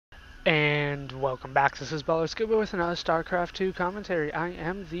Welcome back, this is ballerscuba with another Starcraft 2 commentary. I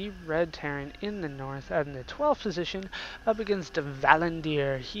am the Red Terran in the north at the 12th position up against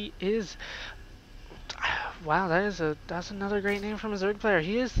Valendir. He is... Wow, that's another great name from a Zerg player.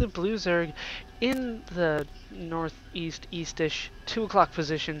 He is the blue Zerg in the northeast, eastish 2 o'clock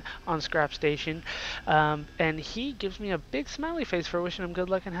position on Scrap Station. And he gives me a big smiley face for wishing him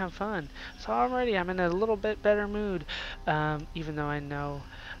good luck and have fun. So already I'm in a little bit better mood, even though I know...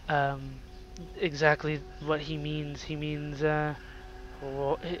 exactly what he means. He means,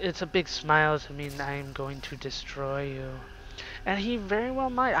 well, it's a big smile to mean I am going to destroy you. And he very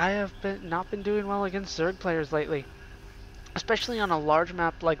well might. I have not been doing well against Zerg players lately, especially on a large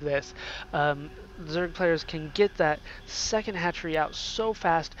map like this. Zerg players can get that second hatchery out so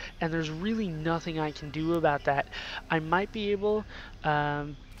fast, and there's really nothing I can do about that. I might be able...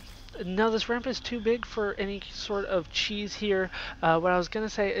 no, this ramp is too big for any sort of cheese here. What I was going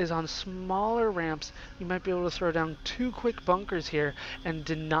to say is on smaller ramps, you might be able to throw down 2 quick bunkers here and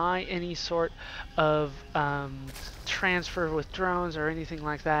deny any sort of transfer with drones or anything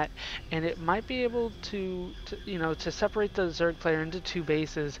like that. And it might be able to separate the Zerg player into 2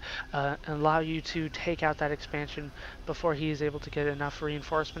 bases and allow you to take out that expansion before he is able to get enough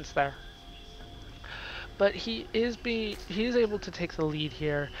reinforcements there. But he is able to take the lead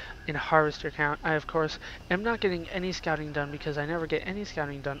here in harvester count. I, of course, am not getting any scouting done because I never get any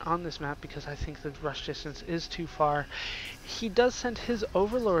scouting done on this map because I think the rush distance is too far. He does send his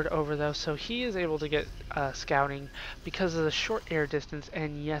overlord over, though, so he is able to get scouting because of the short air distance.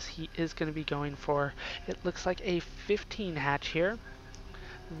 And yes, he is going to be going for, it looks like a 15 hatch here.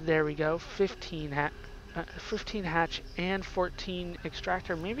 There we go, 15 hatch and 14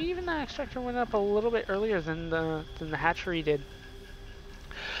 extractor. Maybe even the extractor went up a little bit earlier than the hatchery did.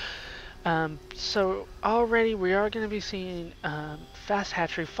 So already we are going to be seeing fast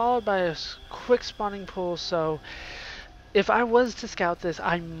hatchery followed by a quick spawning pool. So if I was to scout this,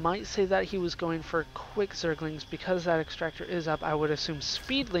 I might say that he was going for quick Zerglings because that extractor is up. I would assume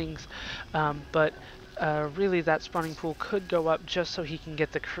speedlings, but really that spawning pool could go up just so he can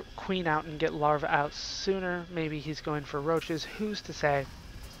get the queen out and get larva out sooner. Maybe he's going for roaches, who's to say.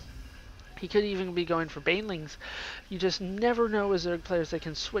 He could even be going for banelings. You just never know with Zerg players, they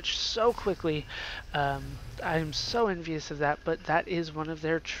can switch so quickly. I'm so envious of that, but that is one of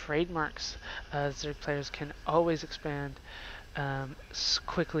their trademarks. Zerg players can always expand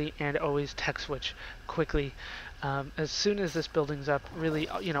quickly and always tech switch quickly. As soon as this building's up, really,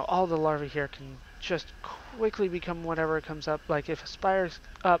 all the larvae here can just quickly become whatever comes up. Like if a spire's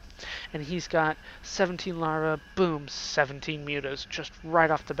up and he's got 17 larvae, boom, 17 mutas just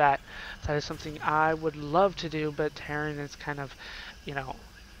right off the bat. That is something I would love to do, but Terran is kind of,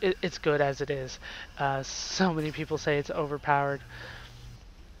 it's good as it is. So many people say it's overpowered.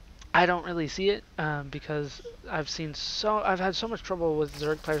 I don't really see it because I've had so much trouble with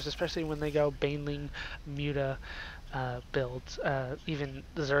Zerg players, especially when they go Baneling Muta builds, even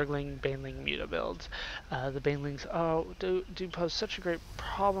the Zergling Baneling Muta builds. The Banelings do pose such a great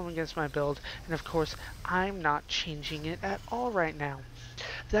problem against my build, and of course I'm not changing it at all right now.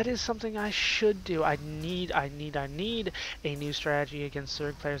 That is something I should do. I need a new strategy against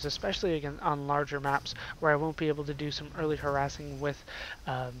Zerg players, especially on larger maps where I won't be able to do some early harassing with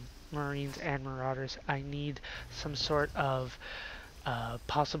Marines and Marauders. I need some sort of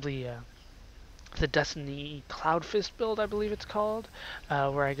possibly the Destiny Cloud Fist build, I believe it's called,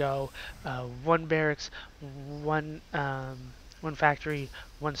 where I go 1 barracks, one factory,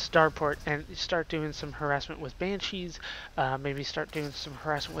 1 starport, and start doing some harassment with Banshees, maybe start doing some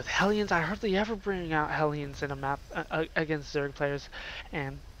harassment with Hellions. I hardly ever bring out Hellions in a map against Zerg players,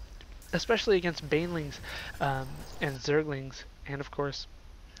 and especially against Banelings and Zerglings, and of course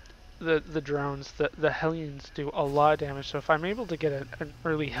the drones. The Hellions do a lot of damage, so if I'm able to get an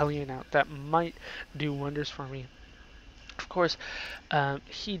early Hellion out, that might do wonders for me. Of course,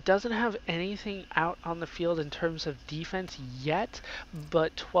 he doesn't have anything out on the field in terms of defense yet,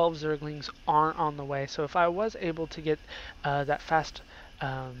 but 12 Zerglings aren't on the way. So if I was able to get that fast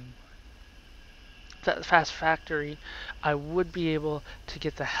factory, I would be able to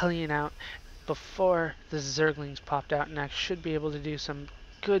get the Hellion out before the Zerglings popped out, and I should be able to do some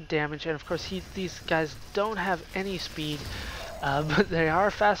good damage. And of course these guys don't have any speed, but they are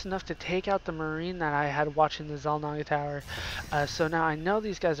fast enough to take out the Marine that I had watching the Zalnaga Tower. So now I know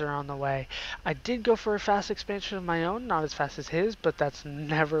these guys are on the way. I did go for a fast expansion of my own, not as fast as his, but that's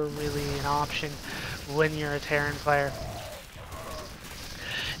never really an option when you're a Terran player.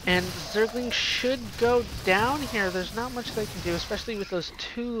 And Zerglings should go down here. There's not much they can do, especially with those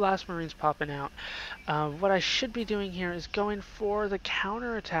two last Marines popping out. What I should be doing here is going for the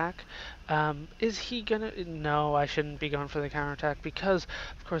counterattack. Is he gonna? No, I shouldn't be going for the counterattack because,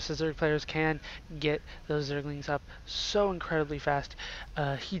 of course, the Zerg players can get those Zerglings up so incredibly fast.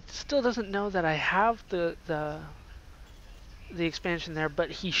 He still doesn't know that I have the expansion there, but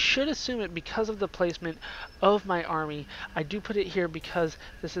he should assume it because of the placement of my army. I do put it here because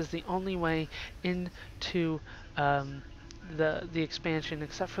this is the only way into the expansion,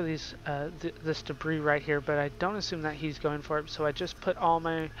 except for these this debris right here. But I don't assume that he's going for it, so I just put all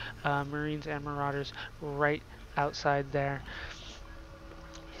my Marines and Marauders right outside there.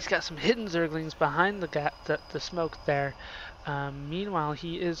 He's got some hidden Zerglings behind the smoke there. Meanwhile,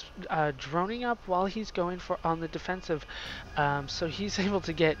 he is droning up while he's going for on the defensive. So he's able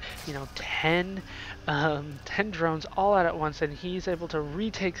to get, 10 drones all out at once, and he's able to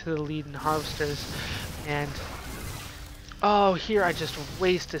retake the lead in harvesters. And oh, here I just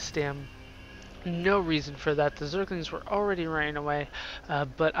waste a stim. No reason for that. The Zerglings were already running away,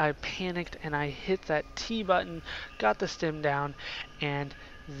 but I panicked and I hit that T button, got the stim down, and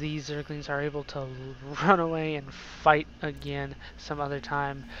these Zerglings are able to run away and fight again some other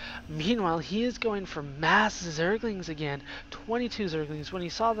time. Meanwhile, he is going for mass Zerglings again, 22 Zerglings. When he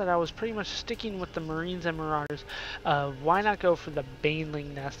saw that I was pretty much sticking with the Marines and Marauders, why not go for the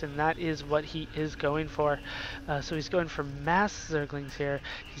Baneling nest? And that is what he is going for. So he's going for mass Zerglings here.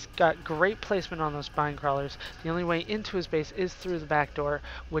 He's got great placement on those spine crawlers. The only way into his base is through the back door,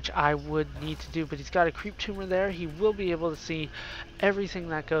 which I would need to do, but he's got a creep tumor there. He will be able to see everything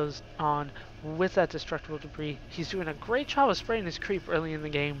that goes on with that destructible debris. He's doing a great job of spraying his creep early in the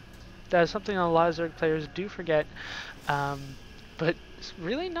game. That is something a lot of Zerg players do forget, but it's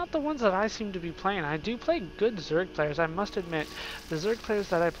really not the ones that I seem to be playing. I do play good Zerg players, I must admit. The Zerg players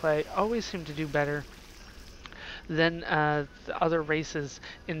that I play always seem to do better than the other races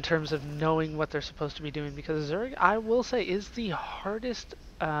in terms of knowing what they're supposed to be doing, because Zerg, I will say, is the hardest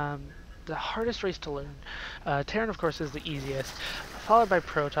race to learn. Terran, of course, is the easiest, followed by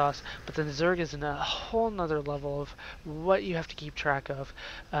Protoss, but then Zerg is in a whole nother level of what you have to keep track of.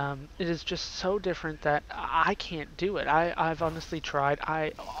 It is just so different that I can't do it. I've honestly tried.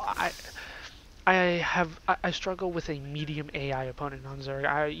 I struggle with a medium AI opponent on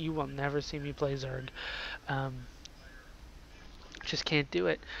Zerg. You will never see me play Zerg. Just can't do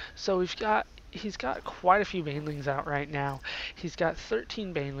it. So he's got quite a few Banelings out right now. He's got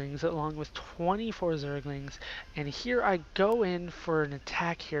 13 Banelings along with 24 Zerglings, and here I go in for an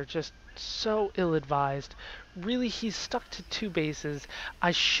attack here, just so ill-advised. Really, he's stuck to 2 bases. I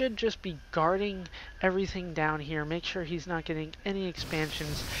should just be guarding everything down here, make sure he's not getting any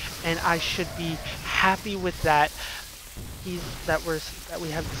expansions, and I should be happy with that. That we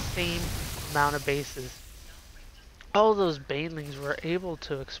have the same amount of bases. All those Banelings were able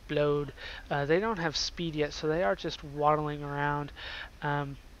to explode. They don't have speed yet, so they are just waddling around.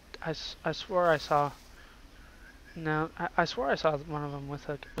 I swore I saw. No, I swore I saw one of them with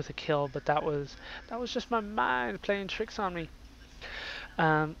a kill, but that was just my mind playing tricks on me.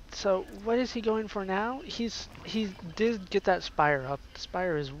 So what is he going for now? He did get that Spire up. The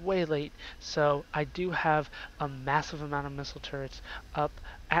Spire is way late, so I do have a massive amount of missile turrets up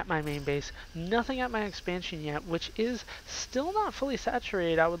at my main base. Nothing at my expansion yet, which is still not fully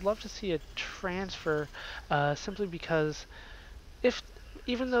saturated. I would love to see a transfer, simply because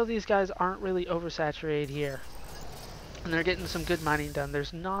even though these guys aren't really oversaturated here, and they're getting some good mining done,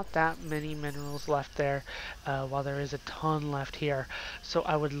 there's not that many minerals left there, while there is a ton left here. So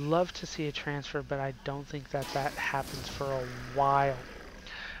I would love to see a transfer, but I don't think that happens for a while.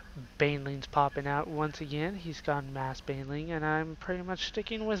 Baneling's popping out once again. He's gone mass Baneling, and I'm pretty much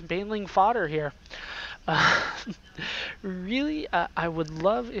sticking with Baneling fodder here. Really, I would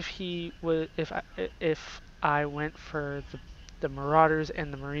love if he would, if I went for the Marauders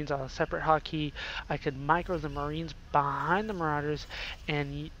and the Marines on a separate hotkey. I could micro the Marines behind the Marauders,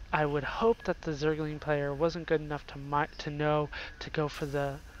 and I would hope that the Zergling player wasn't good enough to know to go for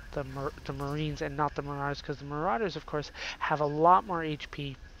the Marines and not the Marauders, because the Marauders, of course, have a lot more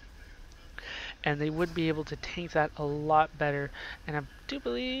HP, and they would be able to tank that a lot better. And I do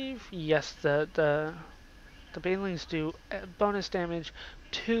believe, yes, the Banelings do bonus damage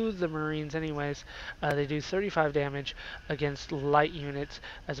to the Marines anyways. They do 35 damage against light units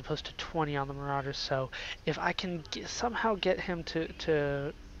as opposed to 20 on the Marauders. So if I can somehow get him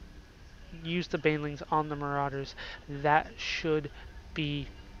to use the Banelings on the Marauders, that should be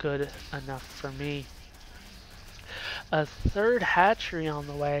good enough for me. A third hatchery on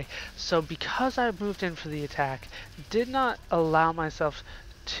the way. So because I moved in for the attack, did not allow myself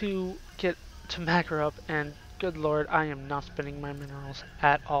to get to macro up, and good lord, I am not spending my minerals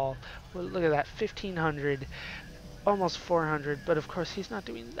at all. Well, look at that, 1500, almost 400, but of course he's not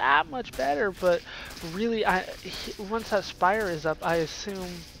doing that much better. But really, once that spire is up, I assume,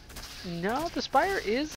 no, the spire is